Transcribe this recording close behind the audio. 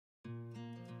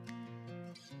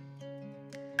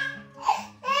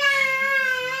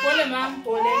mom.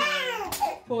 Pole.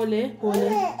 Pole. Pole.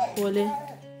 Pole.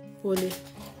 Pole.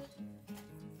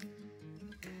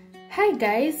 Hi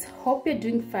guys, hope you're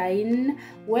doing fine.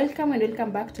 Welcome and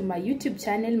welcome back to my YouTube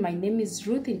channel. My name is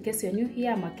Ruth. In case you're new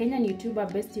here, I'm a Kenyan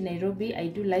YouTuber based in Nairobi. I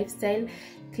do lifestyle,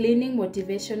 cleaning,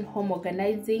 motivation, home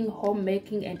organizing,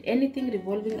 homemaking, and anything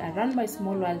revolving around my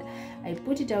small world. I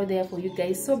put it out there for you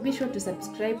guys, so be sure to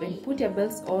subscribe and put your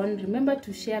bells on. Remember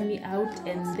to share me out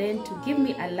and then to give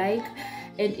me a like.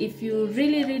 And if you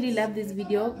really love this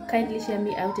video, kindly share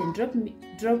me out and drop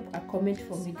a comment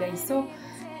for me, guys. So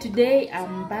today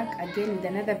I'm back again with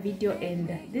another video, and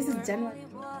this is January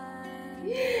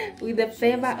with the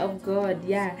favor of God.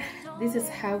 Yeah, this is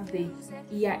how the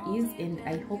year is, and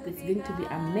I hope it's going to be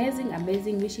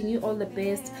amazing. Wishing you all the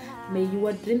best. May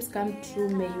your dreams come true.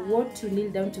 May you want to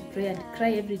kneel down to pray and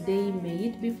cry every day. May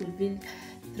it be fulfilled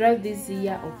throughout this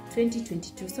year of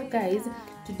 2022. So guys,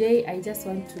 today I just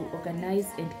want to organize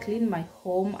and clean my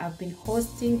home. I've been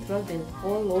hosting throughout the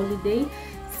whole holiday,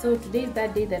 so today is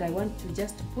that day that I want to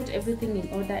just put everything in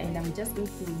order, and I'm just going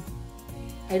to,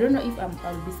 I don't know if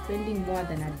I'll be spending more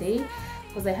than a day,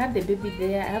 because I have the baby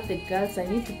there, I have the girls, I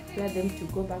need to prepare them to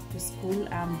go back to school.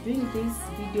 I'm doing this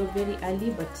video very early,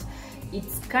 but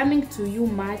it's coming to you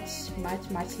much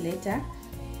later.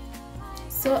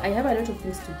 So I have a lot of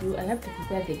things to do. I have to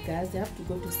prepare the girls. They have to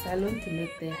go to salon to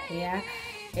make their hair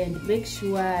and make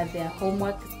sure their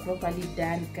homework is properly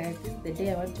done. Guys, this is the day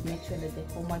I want to make sure that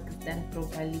the homework is done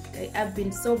properly. I've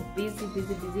been so busy,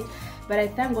 but I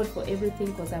thank God for everything,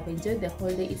 because I've enjoyed the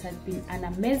holiday. It has been an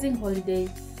amazing holiday,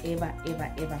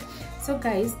 ever. So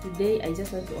guys, today I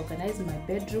just want to organize my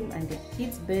bedroom and the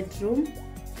kids' bedroom.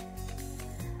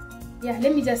 Yeah,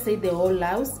 let me just say the whole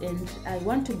house, and I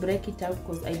want to break it out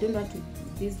because I don't want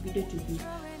this video to be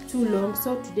too long.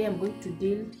 So today I'm going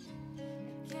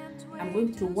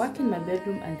to work in my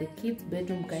bedroom and the kids'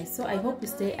 bedroom, guys. So I hope you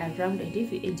stay around, and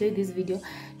if you enjoy this video,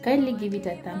 kindly give it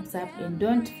a thumbs up, and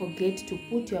don't forget to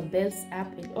put your bells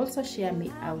up and also share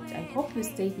me out. I hope you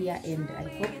stay here, and I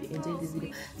hope you enjoy this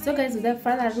video. So guys, without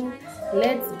further ado,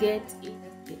 let's get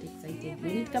excited.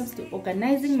 When it comes to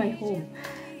organizing my home,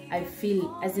 I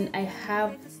feel as in I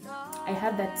have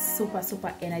that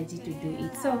super energy to do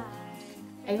it. So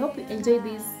I hope you enjoy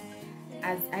this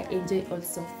as I enjoy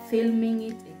also filming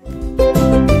it.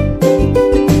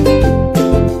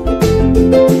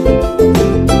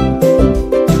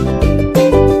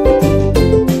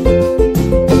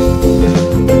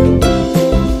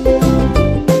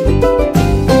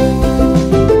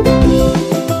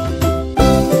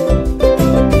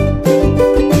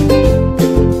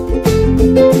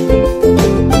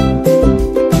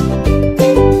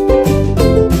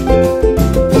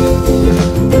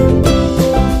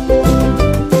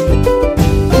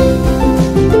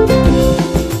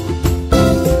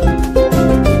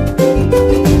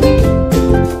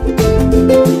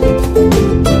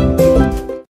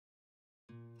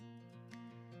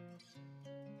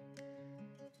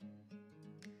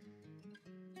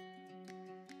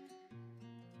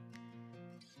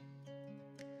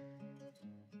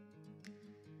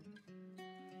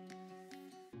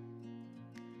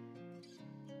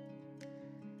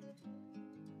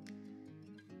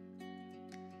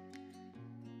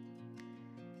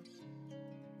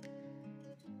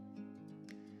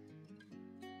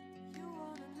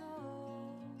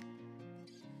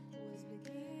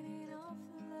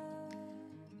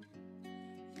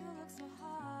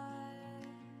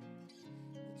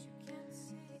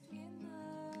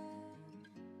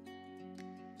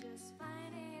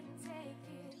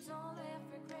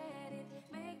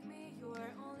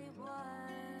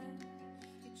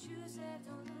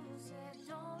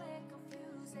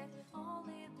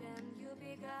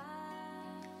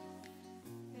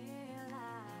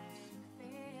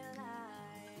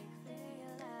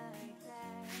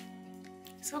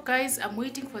 So guys, I'm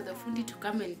waiting for the fundi to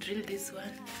come and drill this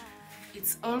one.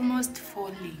 It's almost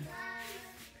falling.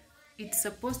 It's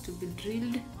supposed to be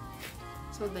drilled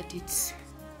so that it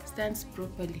stands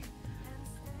properly.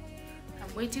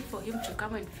 I'm waiting for him to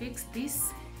come and fix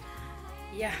this.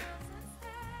 Yeah,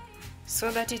 so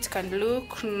that it can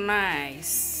look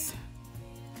nice.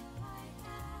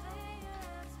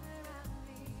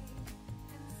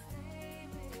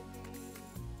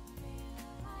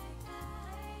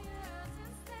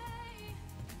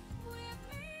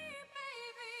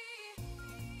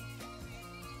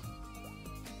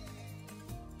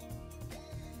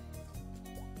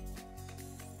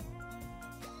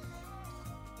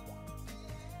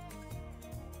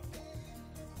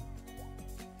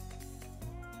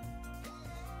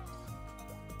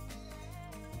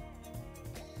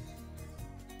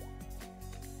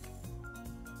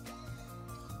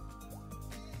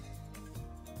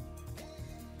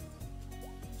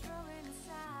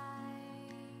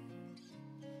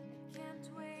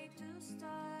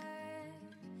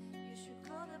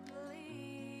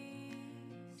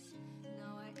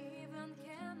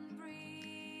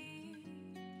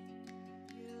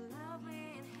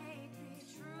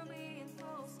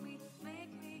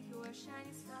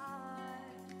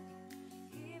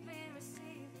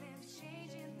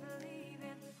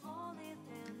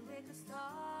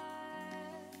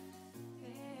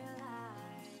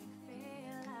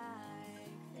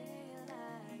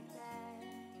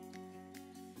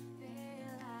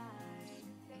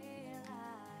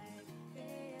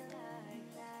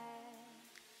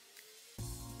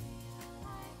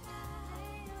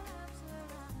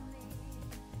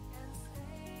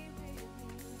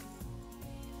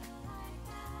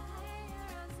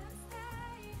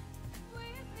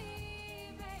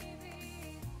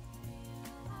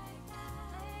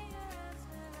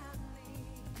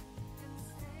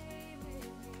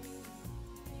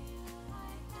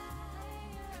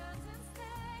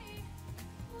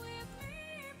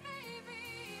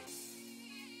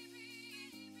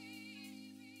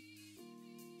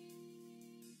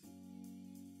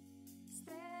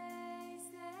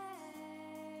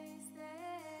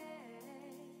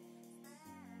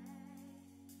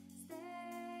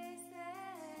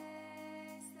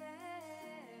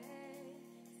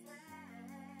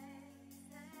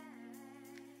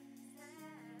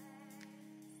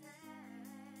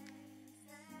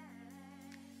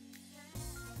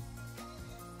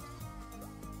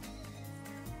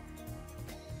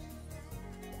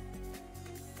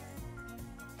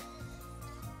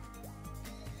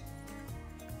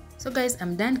 So guys,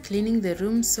 I'm done cleaning the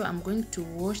room, so I'm going to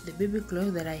wash the baby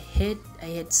clothes that I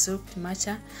had soaked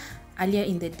matcha earlier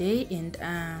in the day, and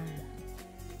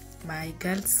my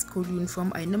girls' school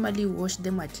uniform. I normally wash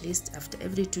them at least after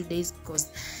every 2 days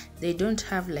because they don't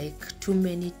have like too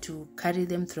many to carry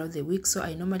them throughout the week, so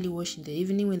I normally wash in the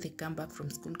evening when they come back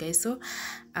from school, guys. So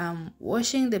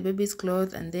washing the baby's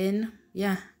clothes, and then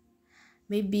yeah,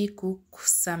 maybe cook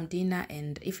some dinner.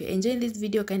 And if you're enjoying this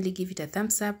video, kindly give it a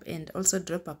thumbs up and also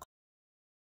drop a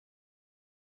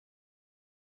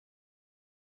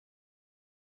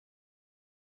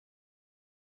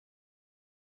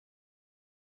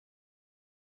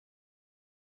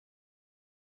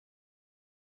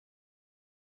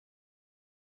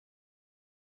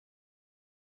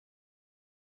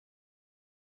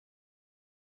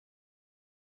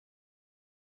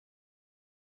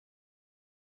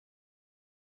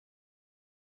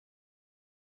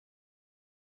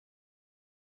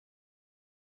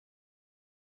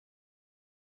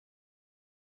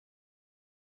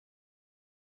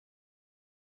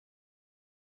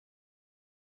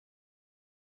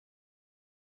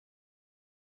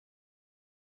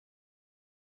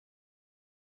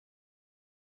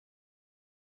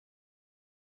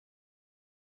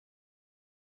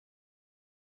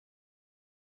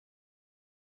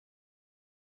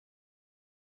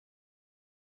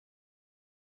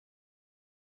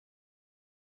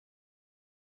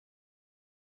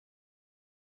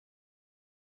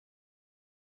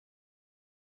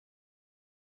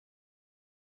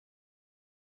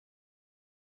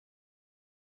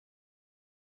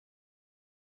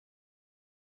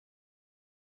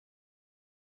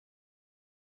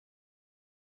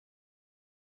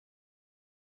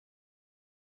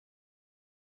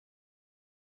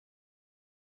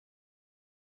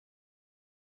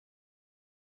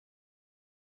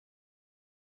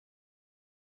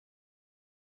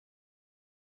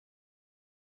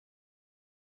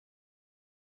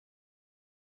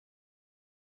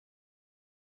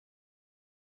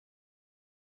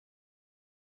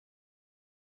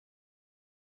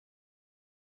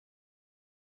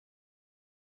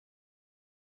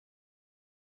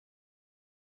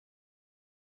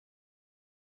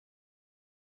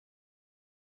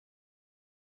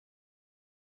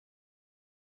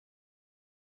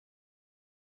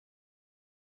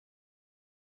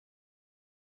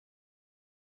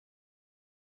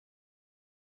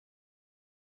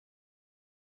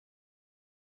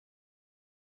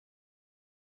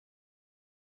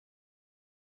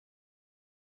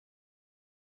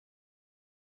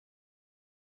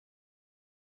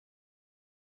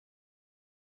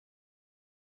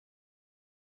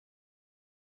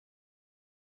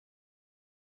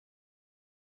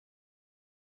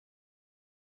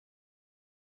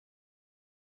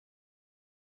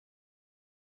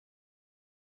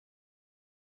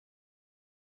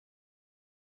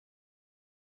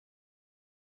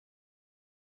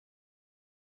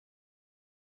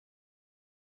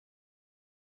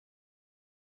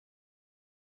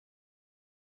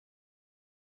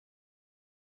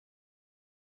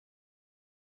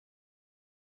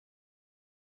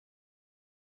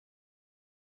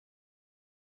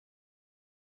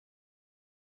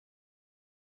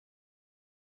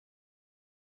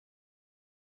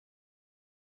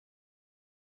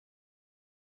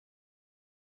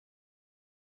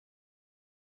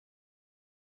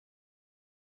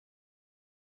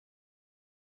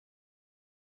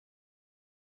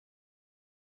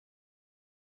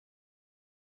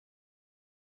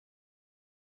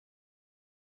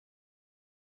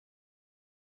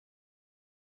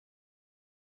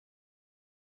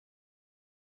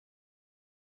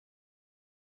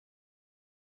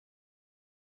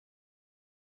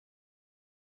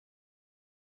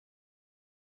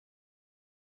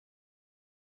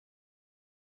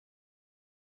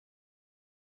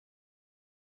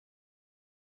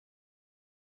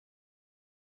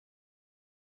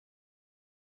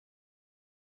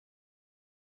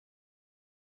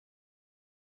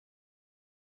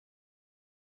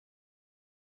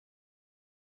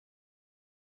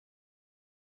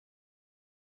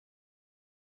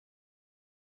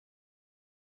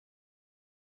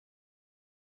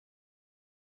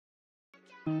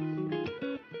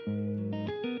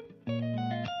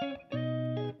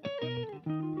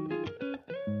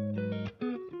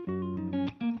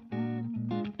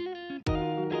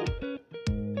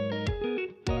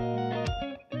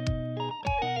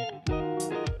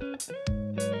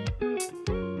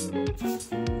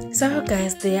So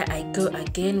guys, there I go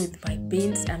again with my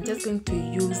beans. I'm just going to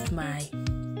use my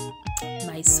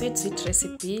sweet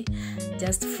recipe,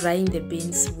 just frying the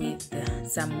beans with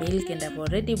some milk, and I've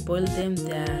already boiled them.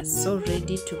 They are so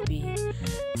ready to be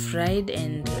fried,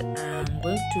 and I'm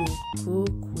going to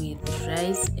cook with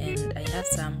rice, and I have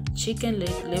some chicken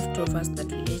leftovers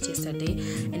that we ate yesterday.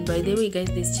 And by the way guys,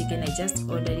 this chicken I just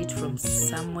ordered it from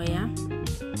somewhere.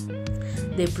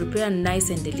 They prepare nice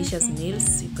and delicious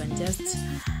meals. You can just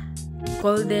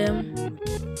call them,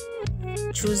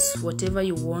 choose whatever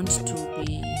you want to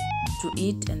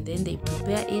eat, and then they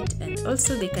prepare it, and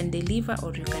also they can deliver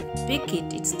or you can pick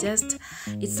it.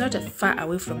 It's not far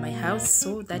away from my house.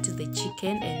 So that is the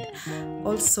chicken, and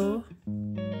also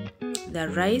the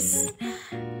rice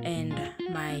and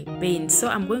my beans. So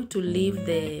I'm going to leave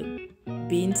the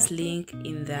beans link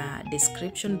in the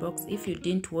description box. If you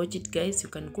didn't watch it guys, you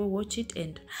can go watch it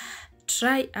and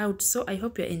try out. So I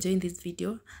hope you're enjoying this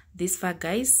video this far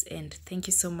guys, and thank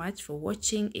you so much for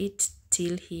watching it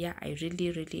till here. I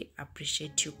really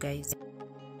appreciate you guys.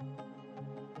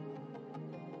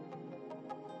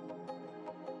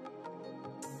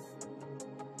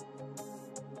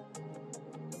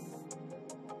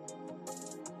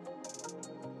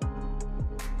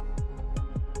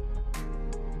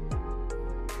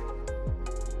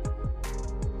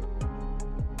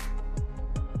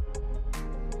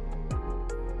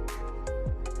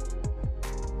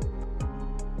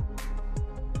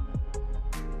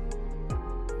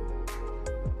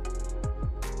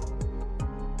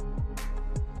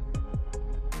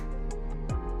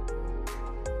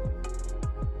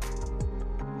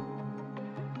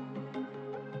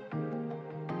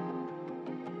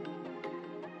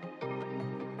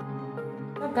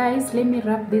 Guys, let me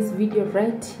wrap this video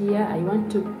right here. I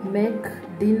want to make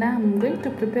dinner. I'm going to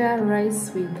prepare rice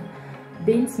with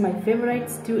beans, my favorite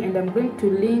stew, and I'm going to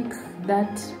link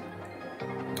that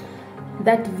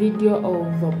video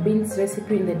of beans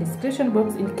recipe in the description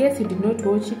box. In case you did not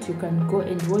watch it, you can go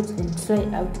and watch and try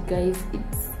out guys.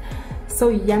 It's so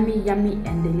yummy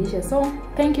and delicious. So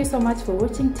thank you so much for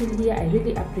watching till here. I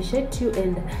really appreciate you,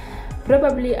 and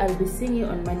probably I'll be seeing you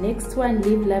on my next one.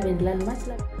 Live, love and learn. Much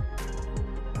love.